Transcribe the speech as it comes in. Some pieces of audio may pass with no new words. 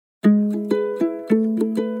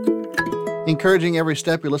Encouraging every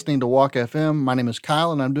step, you're listening to Walk FM. My name is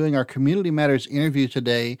Kyle, and I'm doing our Community Matters interview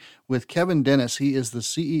today with Kevin Dennis. He is the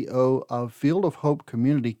CEO of Field of Hope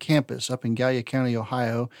Community Campus up in Gallia County,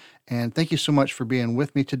 Ohio. And thank you so much for being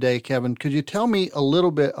with me today, Kevin. Could you tell me a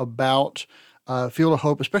little bit about Field of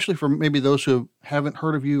Hope, especially for maybe those who haven't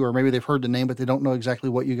heard of you, or maybe they've heard the name, but they don't know exactly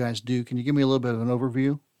what you guys do? Can you give me a little bit of an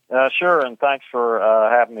overview? Sure, and thanks for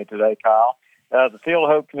having me today, Kyle. The Field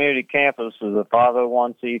of Hope Community Campus is a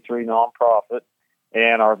 501c3 nonprofit,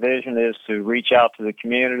 and our vision is to reach out to the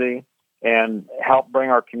community and help bring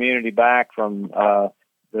our community back from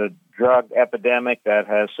the drug epidemic that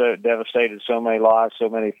has so devastated so many lives, so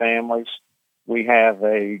many families. We have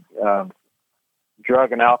a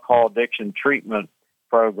drug and alcohol addiction treatment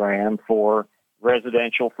program for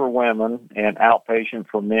residential for women and outpatient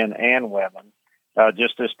for men and women.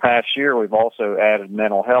 Just this past year, we've also added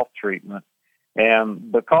mental health treatment.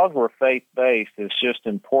 And because we're faith-based, it's just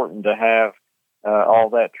important to have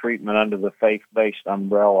all that treatment under the faith-based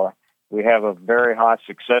umbrella. We have a very high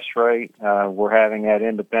success rate. We're having that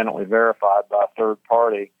independently verified by a third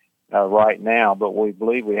party right now, but we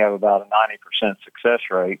believe we have about a 90% success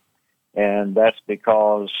rate. And that's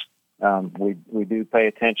because we do pay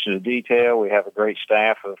attention to detail. We have a great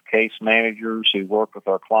staff of case managers who work with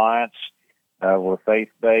our clients. We're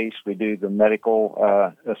faith-based. We do the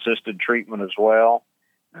medical assisted treatment as well.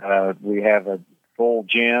 We have a full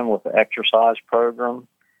gym with an exercise program.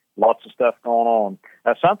 Lots of stuff going on.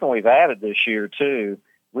 Something we've added this year too.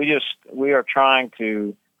 We are trying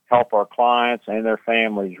to help our clients and their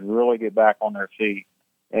families really get back on their feet.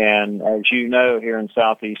 And as you know, here in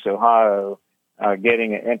Southeast Ohio,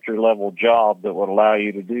 getting an entry-level job that would allow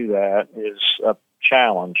you to do that is a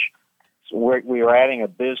challenge. We are adding a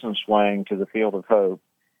business wing to the Field of Hope,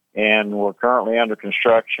 and we're currently under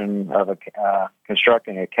construction of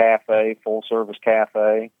constructing a cafe, full-service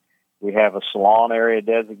cafe. We have a salon area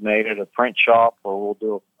designated, a print shop where we'll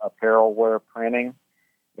do apparel wear printing,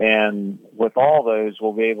 and with all those,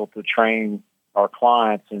 we'll be able to train our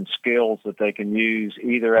clients in skills that they can use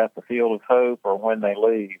either at the Field of Hope or when they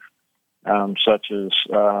leave, such as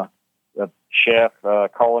the chef,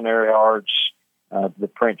 culinary arts, the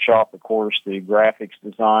print shop, of course, the graphics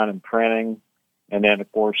design and printing, and then,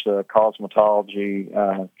 of course, the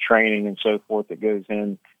cosmetology training and so forth that goes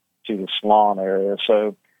into the salon area.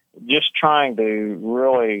 So just trying to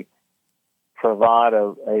really provide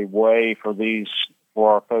a way for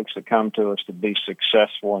our folks that come to us to be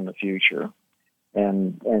successful in the future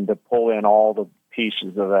and to pull in all the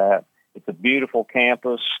pieces of that. It's a beautiful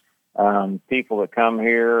campus. People that come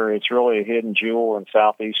here, it's really a hidden jewel in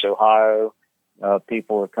Southeast Ohio.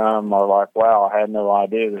 People that come are like, wow, I had no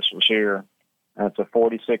idea this was here. And it's a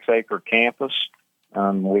 46-acre campus.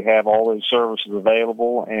 We have all those services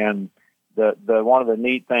available, and the one of the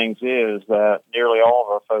neat things is that nearly all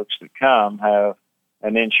of our folks that come have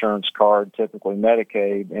an insurance card, typically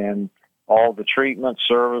Medicaid, and all the treatment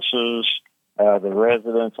services, the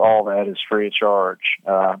residents, all that is free of charge.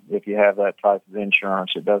 If you have that type of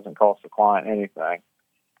insurance, it doesn't cost the client anything.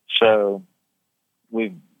 So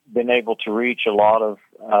we've been able to reach a lot of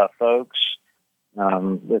folks.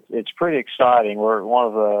 It's pretty exciting. We're one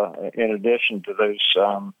of the, in addition to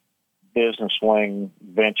those business wing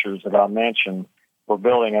ventures that I mentioned, we're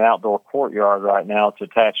building an outdoor courtyard right now. It's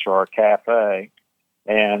attached to our cafe,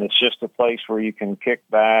 and it's just a place where you can kick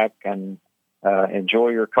back and enjoy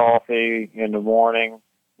your coffee in the morning.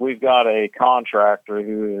 We've got a contractor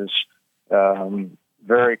who is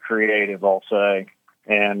very creative, I'll say,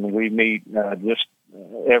 and we meet just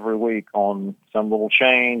every week on some little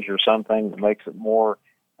change or something that makes it more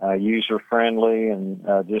user-friendly and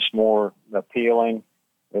just more appealing.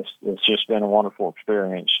 It's just been a wonderful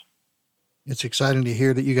experience. It's exciting to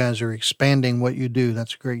hear that you guys are expanding what you do.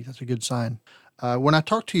 That's great. That's a good sign. When I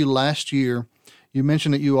talked to you last year, you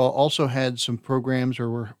mentioned that you all also had some programs or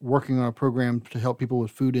were working on a program to help people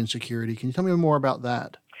with food insecurity. Can you tell me more about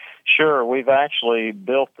that? Sure. We've actually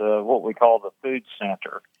built what we call the Food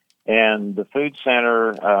Center. And the Food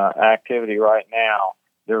Center activity right now,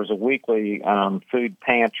 there's a weekly food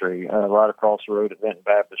pantry right across the road at Benton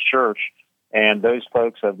Baptist Church, and those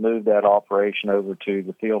folks have moved that operation over to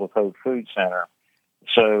the Field of Hope Food Center.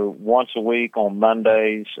 So once a week on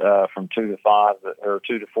Mondays from 2 to 5, or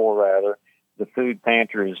 2 to 4 rather, the food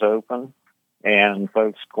pantry is open, and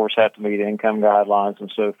folks, of course, have to meet income guidelines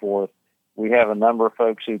and so forth. We have a number of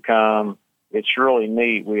folks who come. It's really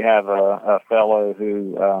neat. We have a fellow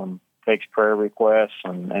who takes prayer requests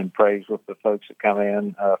and prays with the folks that come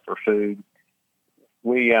in for food.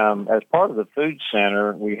 We, as part of the Food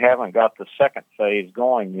Center, we haven't got the second phase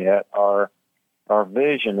going yet. Our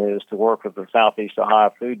vision is to work with the Southeast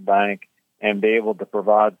Ohio Food Bank and be able to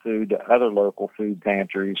provide food to other local food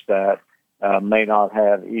pantries that may not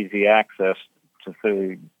have easy access to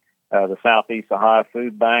food. The Southeast Ohio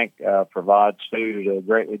Food Bank provides food at a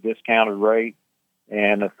greatly discounted rate,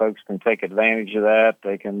 and if folks can take advantage of that,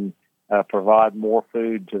 they can provide more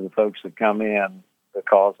food to the folks that come in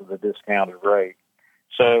because of the discounted rate.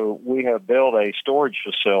 So we have built a storage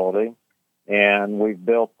facility, and we've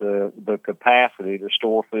built the capacity to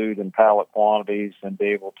store food in pallet quantities and be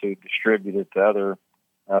able to distribute it to other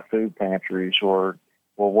food pantries. We're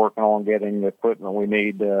working on getting the equipment we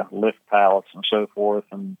need to lift pallets and so forth,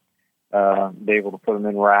 and be able to put them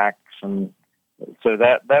in racks. And so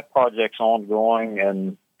that project's ongoing,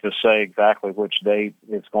 and to say exactly which date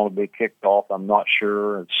it's going to be kicked off, I'm not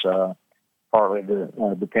sure. It's partly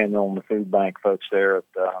depending on the food bank folks there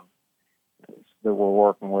that we're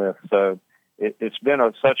working with. So it's been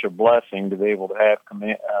such a blessing to be able to have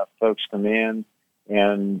folks come in.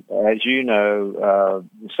 And as you know,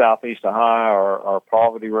 Southeast Ohio, our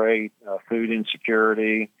poverty rate, food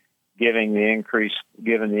insecurity, given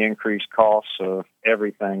the increased costs of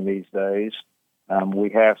everything these days, we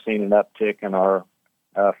have seen an uptick in our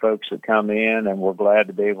folks that come in, and we're glad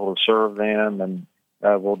to be able to serve them, and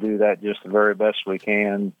we'll do that just the very best we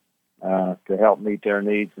can to help meet their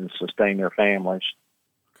needs and sustain their families.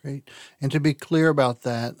 Great. And to be clear about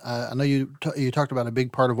that, I know you talked about a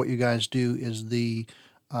big part of what you guys do is the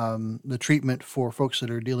treatment for folks that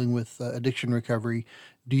are dealing with addiction recovery.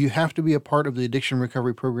 Do you have to be a part of the addiction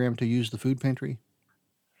recovery program to use the food pantry?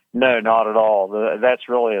 No, not at all. That's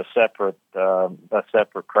really a separate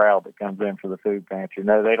crowd that comes in for the food pantry.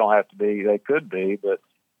 No, they don't have to be. They could be, but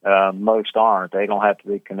most aren't. They don't have to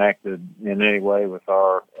be connected in any way with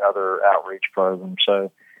our other outreach programs.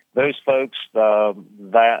 So those folks,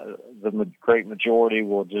 that the great majority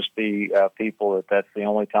will just be people that's the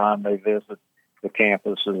only time they visit the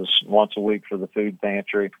campus is once a week for the food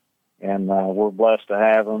pantry, and we're blessed to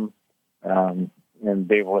have them and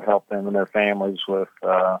be able to help them and their families with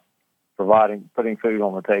putting food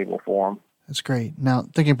on the table for them. That's great. Now,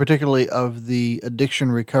 thinking particularly of the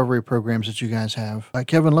addiction recovery programs that you guys have,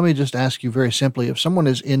 Kevin, let me just ask you very simply, if someone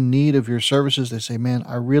is in need of your services, they say, man,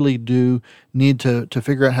 I really do need to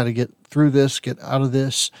figure out how to get through this, get out of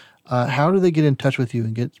this, how do they get in touch with you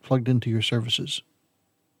and get plugged into your services?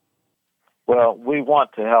 Well, we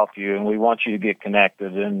want to help you, and we want you to get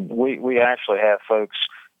connected, and we actually have folks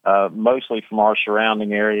mostly from our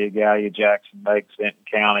surrounding area, Gallia, Jackson, Meigs, Benton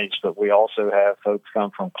counties, but we also have folks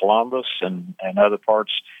come from Columbus and other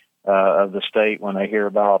parts of the state when they hear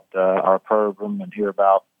about our program and hear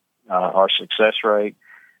about our success rate.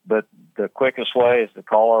 But the quickest way is to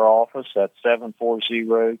call our office at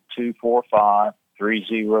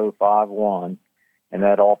 740-245-3051, and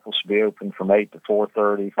that office will be open from 8 to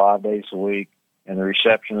 4:30, 5 days a week, and the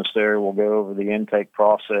receptionist there will go over the intake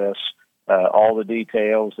process, all the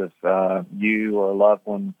details. If you or a loved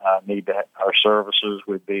one need our services,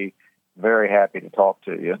 we'd be very happy to talk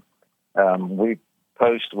to you. We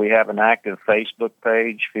have an active Facebook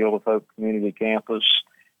page, Field of Hope Community Campus.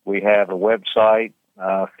 We have a website,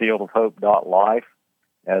 fieldofhope.life,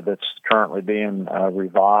 that's currently being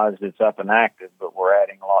revised. It's up and active, but we're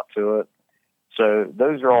adding a lot to it. So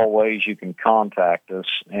those are all ways you can contact us,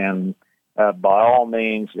 and by all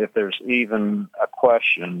means, if there's even a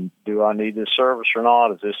question, do I need this service or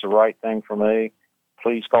not? Is this the right thing for me?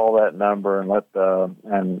 Please call that number and let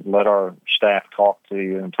our staff talk to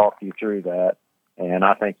you and talk you through that. And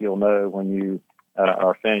I think you'll know when you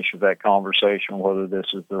are finished with that conversation whether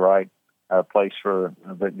this is the right place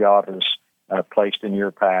that God has placed in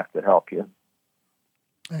your path to help you.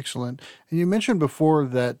 Excellent. And you mentioned before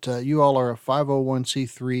that you all are a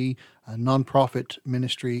 501c3 nonprofit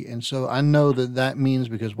ministry, and so I know that means,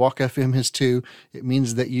 because Walk FM is too, it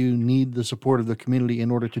means that you need the support of the community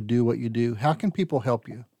in order to do what you do. How can people help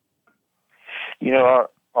you? You know,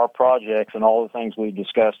 our projects and all the things we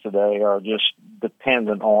discussed today are just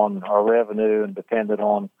dependent on our revenue and dependent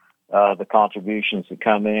on the contributions that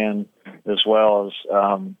come in, as well as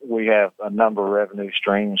we have a number of revenue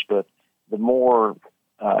streams, but the more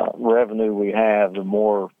revenue we have, the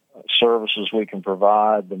more services we can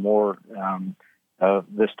provide, the more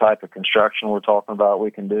this type of construction we're talking about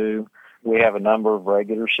we can do. We have a number of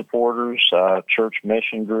regular supporters, church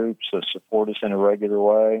mission groups that support us in a regular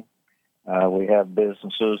way. We have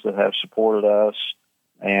businesses that have supported us,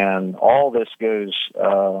 and all this is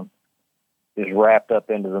wrapped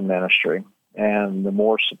up into the ministry. And the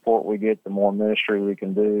more support we get, the more ministry we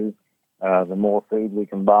can do, the more food we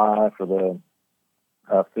can buy for the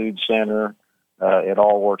food center. It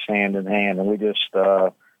all works hand in hand, and we just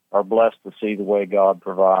are blessed to see the way God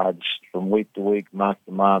provides from week to week, month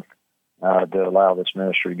to month, to allow this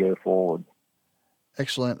ministry to go forward.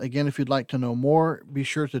 Excellent. Again, if you'd like to know more, be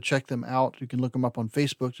sure to check them out. You can look them up on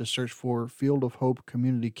Facebook. Just search for Field of Hope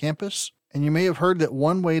Community Campus. And you may have heard that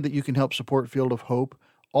one way that you can help support Field of Hope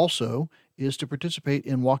also is to participate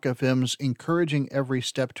in Walk FM's Encouraging Every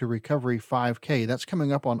Step to Recovery 5K. That's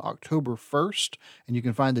coming up on October 1st, and you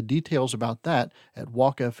can find the details about that at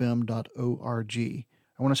walkfm.org. I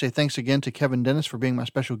want to say thanks again to Kevin Dennis for being my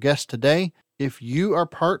special guest today. If you are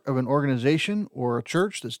part of an organization or a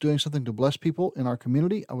church that's doing something to bless people in our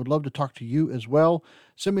community, I would love to talk to you as well.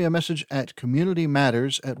 Send me a message at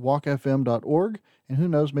communitymatters@walkfm.org, and who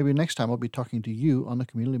knows, maybe next time I'll be talking to you on the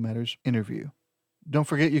Community Matters interview. Don't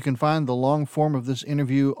forget you can find the long form of this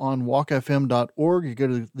interview on walkfm.org. You go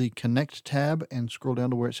to the Connect tab and scroll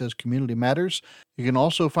down to where it says Community Matters. You can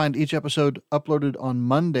also find each episode uploaded on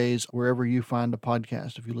Mondays wherever you find a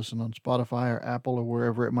podcast. If you listen on Spotify or Apple or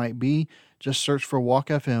wherever it might be, just search for Walk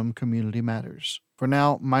FM Community Matters. For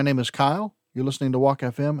now, my name is Kyle. You're listening to Walk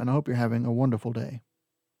FM, and I hope you're having a wonderful day.